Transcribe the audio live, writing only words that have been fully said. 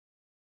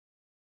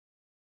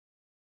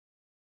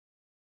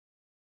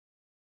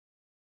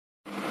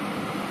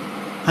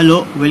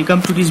Hello,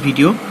 welcome to this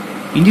video.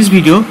 In this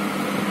video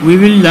we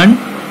will learn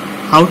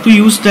how to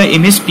use the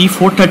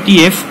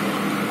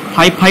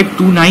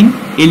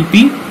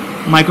MSP-EXP430F5529LP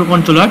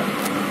microcontroller,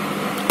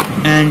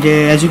 and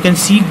as you can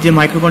see, the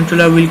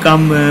microcontroller will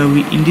come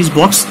in this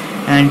box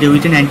and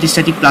with an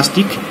anti-static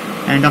plastic,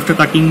 and after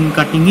cutting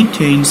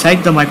it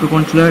inside, the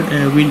microcontroller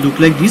will look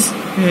like this.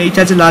 It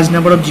has a large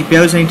number of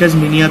GPIOs and it has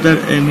many other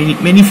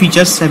many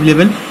features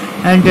available,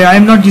 and I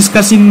am not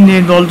discussing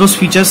all those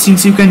features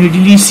since you can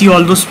readily see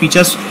all those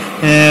features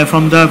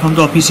from the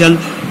official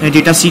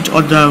data sheet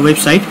or the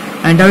website,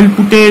 and I will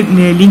put a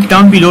link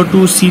down below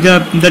to see the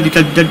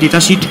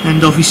data sheet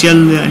and the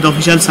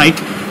official site.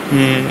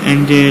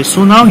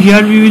 So now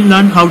here we will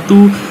learn how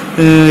to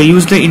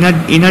use the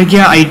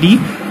Energia ID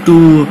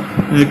to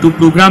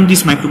program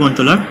this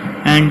microcontroller,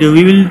 and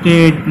we will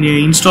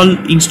install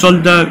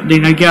the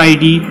Energia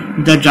ID,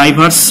 the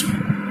drivers,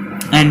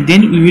 and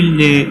then we will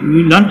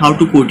learn how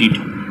to code it.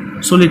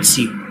 So let's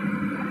see.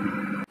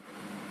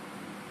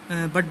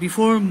 But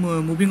before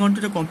moving on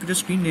to the computer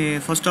screen,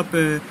 first of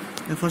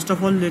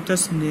all, let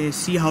us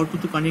see how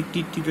to connect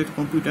it to the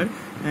computer.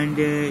 And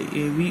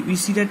we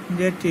see that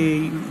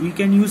we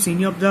can use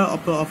any of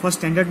our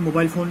standard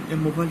mobile phone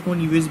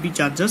USB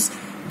chargers.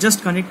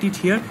 Just connect it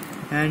here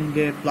and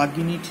plug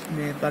in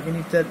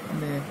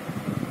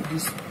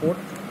this port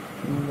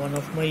to one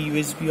of my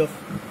USB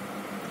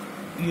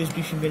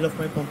female of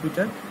my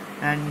computer,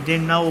 and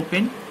then now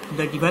open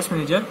the device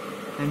manager,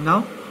 and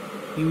now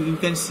you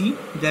can see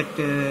that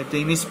the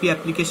MSP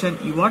application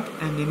UART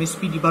and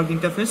MSP debug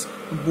interface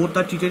both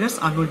are treated as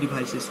unknown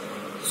devices.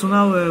 So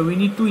now we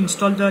need to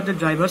install the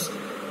drivers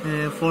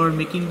for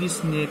making this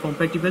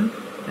compatible,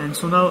 and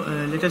so now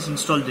let us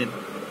install them.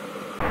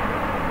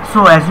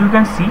 So as you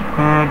can see,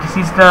 this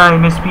is the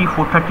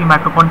MSP-430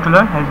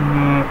 microcontroller,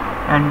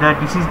 and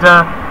this is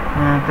the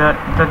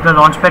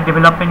Launchpad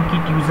development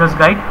kit users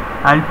guide.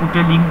 I'll put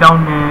a link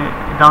down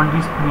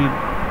this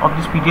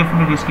PDF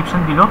in the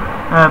description below.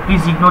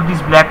 Please ignore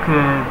this black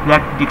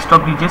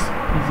desktop bridges.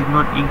 Please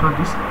ignore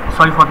this.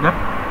 Sorry for that.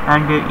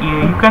 And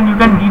you can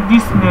read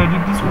this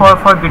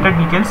for better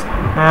details.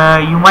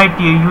 You might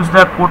use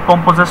the Code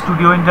Composer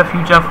Studio in the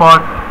future for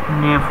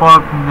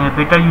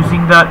better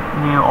using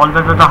all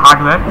the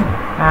hardware.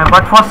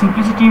 But for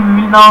simplicity, we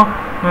will now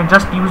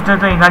just use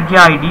the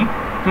Energia ID.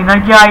 The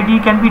Energia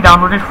ID can be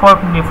downloaded for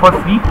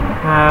free.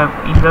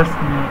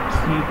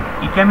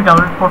 It can be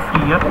downloaded for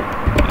free here.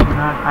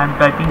 I am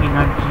typing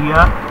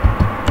Energia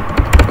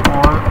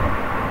for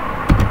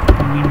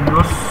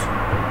Windows,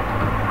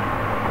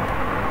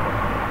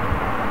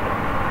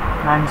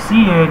 and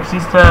see, this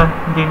is the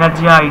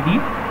Energia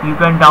ID. You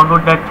can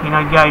download that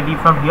Energia ID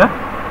from here.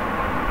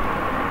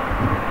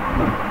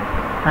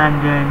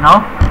 And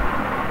now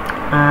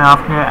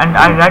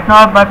right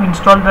now I've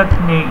installed that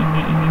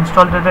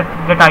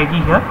ID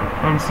here,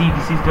 and see,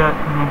 this is the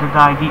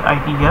ID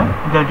here,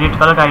 the red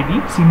colored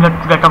ID, similar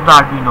to that of the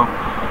Arduino.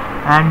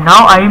 And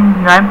now I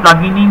am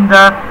plugging in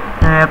the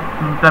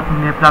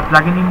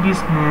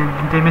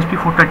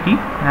MSP-430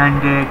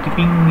 and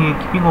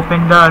keeping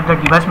open the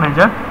device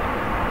manager.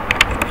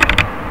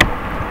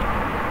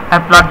 I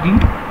plugged in.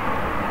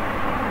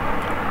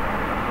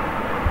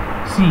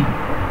 See,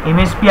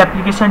 MSP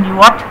application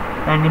UART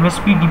and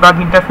MSP debug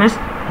interface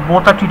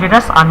both are treated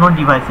as unknown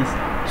devices,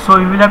 so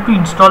you will have to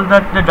install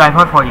the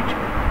driver for it.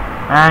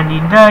 And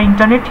in the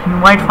internet you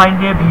might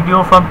find a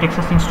video from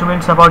Texas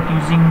Instruments about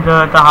using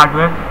the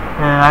hardware.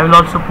 I will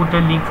also put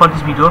a link for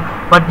this video,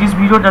 but this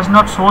video does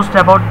not show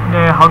about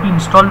how to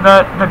install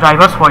the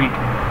drivers for it.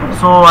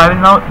 So I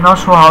will now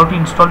show how to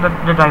install the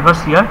drivers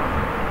here.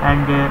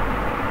 And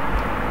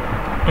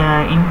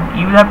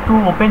you will have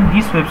to open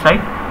this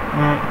website.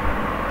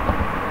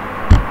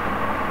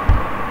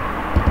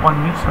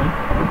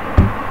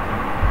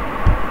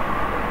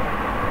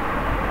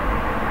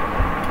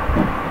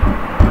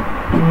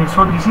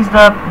 So this is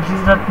the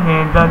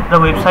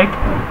website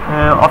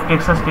of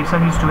Texas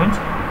Instruments,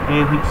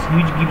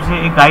 which gives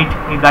a guide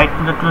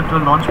to the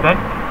Launchpad.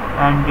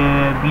 And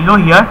below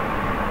here,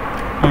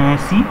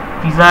 see,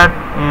 these are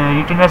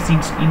written as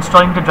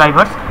installing the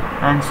drivers,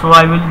 and so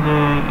I will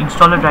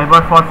install a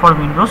driver for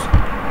Windows.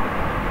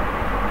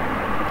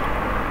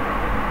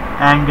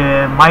 And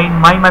my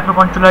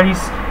microcontroller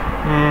is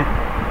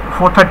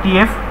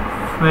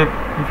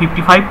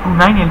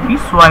 430F5529LP,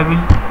 so I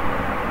will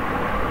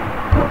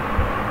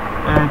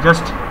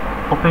just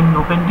open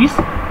this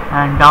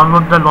and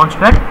download the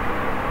Launchpad,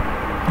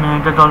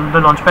 the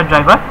Launchpad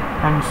driver,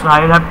 and so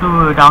I will have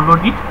to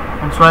download it,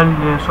 and so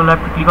I'll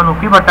have to click on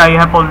OK. But I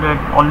have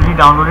already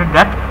downloaded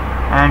that,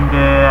 and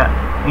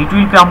it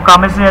will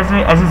come as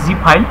a zip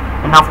file.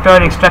 And after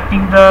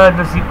extracting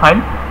the zip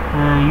file,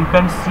 you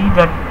can see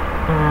that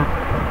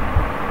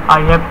I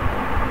have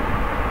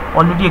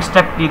already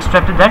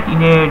extracted that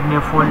in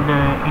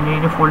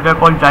a folder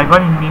called driver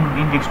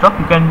in desktop.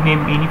 You can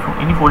name any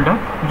folder.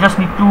 You just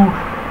need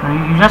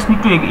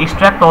to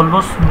extract all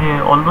those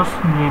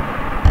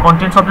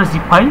contents of the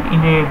zip file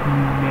in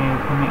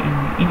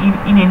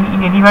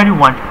in anywhere you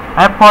want.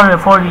 I have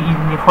for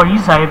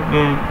ease I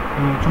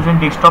have chosen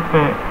desktop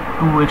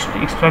to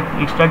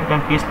extract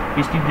and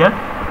paste it there.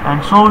 And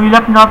so we'll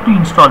have now to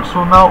install.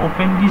 So now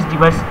open this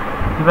device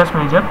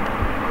manager,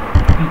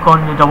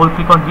 double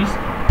click on this,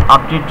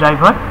 update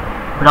driver,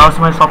 browse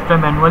my software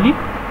manually,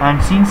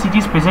 and since it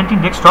is present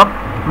in desktop,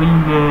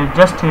 we'll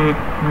just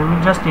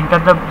enter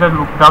the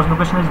browse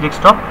location as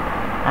desktop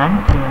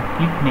and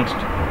click next.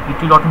 It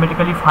will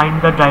automatically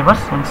find the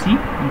drivers and see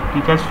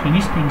it has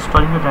finished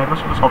installing the drivers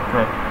for the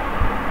software.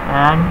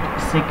 And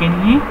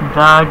secondly,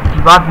 the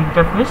debug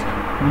interface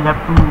will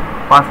have to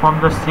perform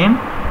the same,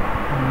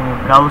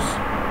 browse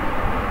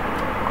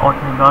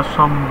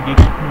from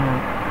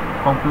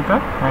computer,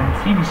 and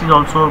see this is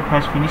also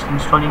has finished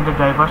installing the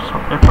driver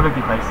software for the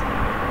device.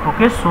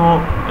 Okay, so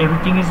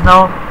everything is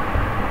now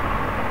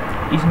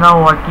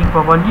working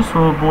properly.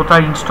 So both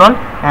are installed,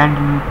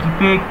 and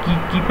keep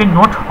a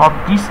note of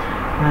this,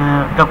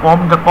 the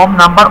COM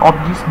number of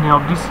this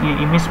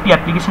MSP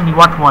application you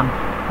want one.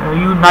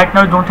 You right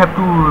now don't have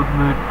to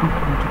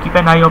keep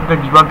an eye of the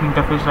debug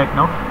interface right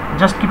now.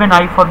 Just keep an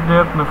eye for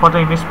the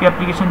MSP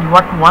application you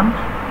want one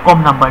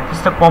COM number. This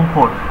is the COM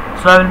port.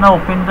 So I will now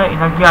open the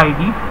Energia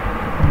ID.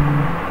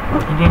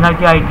 In the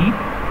Energia ID,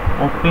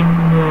 open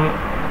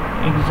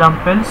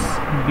examples,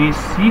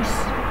 basics,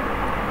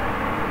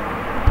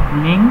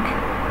 link.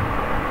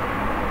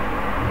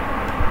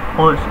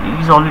 Oh,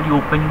 it is already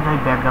open in my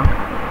background.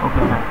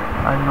 Okay,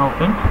 I will now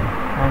open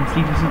and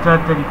see this is the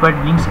required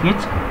link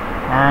sketch.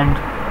 And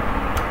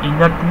in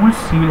the tools,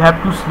 you will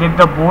have to select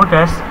the board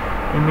as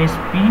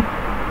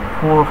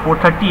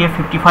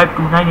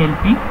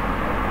MSP-430F5529LP,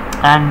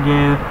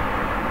 and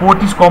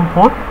port is COM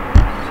port,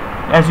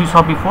 as you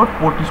saw before.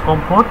 Port is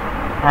COM port,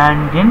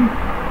 and then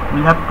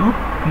we'll have to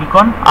click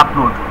on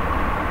upload.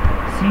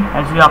 See,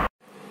 as we upload.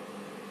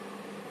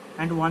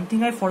 And one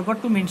thing I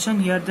forgot to mention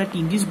here, that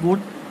in this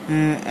board,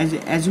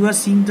 as you are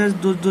seeing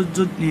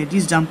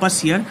these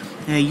jumpers here,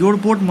 your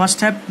board must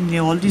have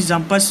all these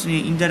jumpers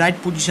in the right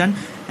position,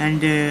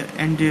 and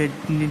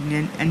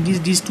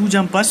these two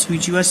jumpers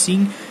which you are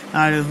seeing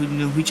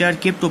which are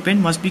kept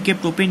open must be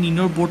kept open in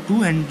your board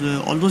too, and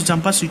all those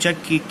jumpers which are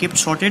kept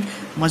sorted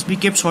must be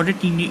kept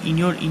sorted in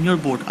your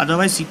board,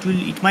 otherwise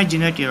it might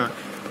generate error.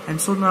 And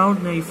so now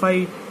if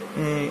I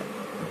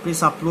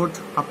press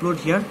upload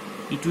here,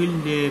 it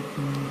will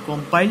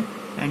compile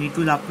and it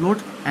will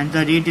upload, and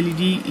the red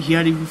LED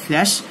here will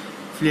flash,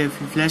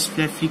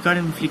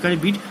 flicker a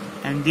bit,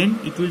 and then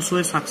it will show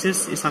a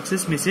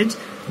success message,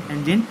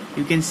 and then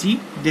you can see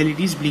the LED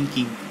is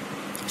blinking.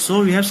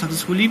 So we have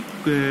successfully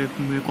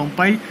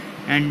compiled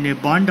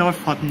and burned our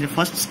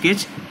first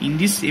sketch in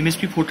this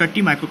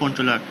MSP-430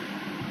 microcontroller.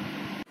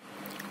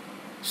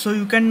 So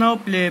you can now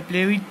play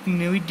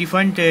with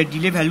different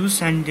delay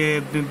values and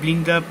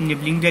blink the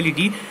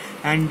LED,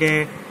 and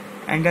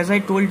as I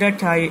told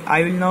that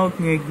I will now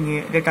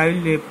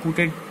put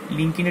a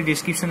link in the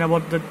description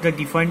about the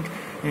different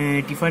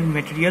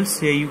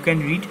materials you can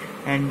read.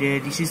 And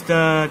this is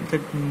the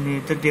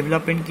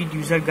development kit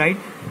user guide,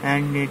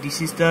 and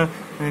this is the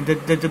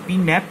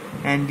pin map,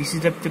 and this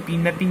is the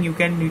pin mapping you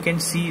can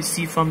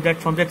see from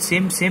that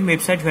same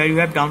website where you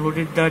have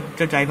downloaded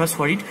the drivers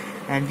for it.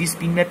 And this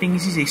pin mapping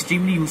is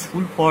extremely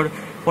useful for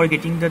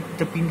getting the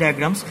pin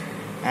diagrams,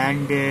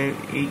 and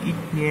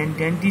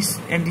this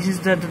is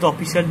the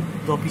official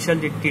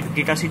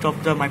datasheet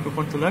of the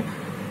microcontroller.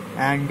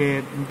 And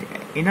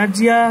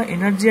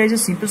Energia is a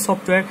simple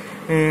software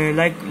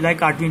like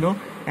Arduino,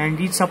 and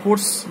it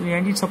supports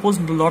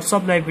lots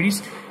of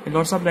libraries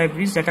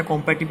that are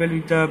compatible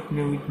with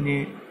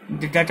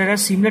that are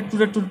similar to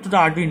the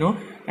Arduino,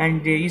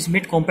 and is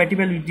made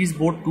compatible with this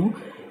board too.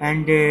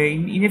 And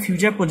in a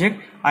future project,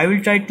 I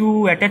will try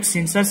to attach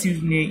sensors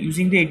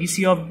using the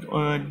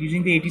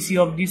ADC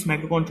of this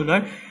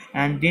microcontroller,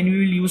 and then we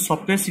will use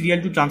software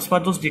serial to transfer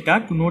those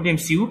data to Node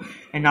MCU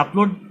and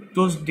upload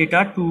those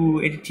data to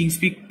a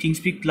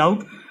ThinkSpeak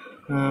cloud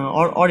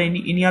or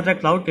any other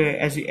cloud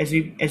as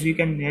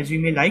we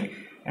may like.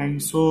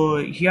 And so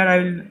here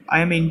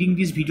I am ending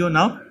this video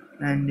now,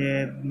 and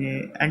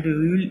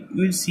we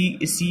will see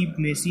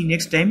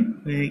next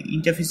time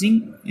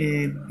interfacing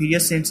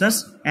various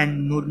sensors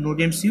and Node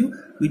MCU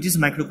with this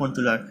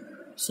microcontroller.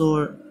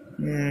 So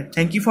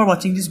thank you for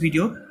watching this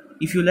video.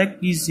 If you like,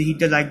 please hit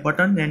the like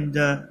button and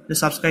the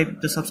subscribe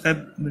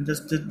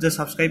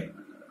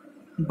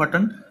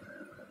button.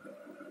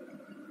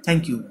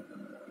 Thank you.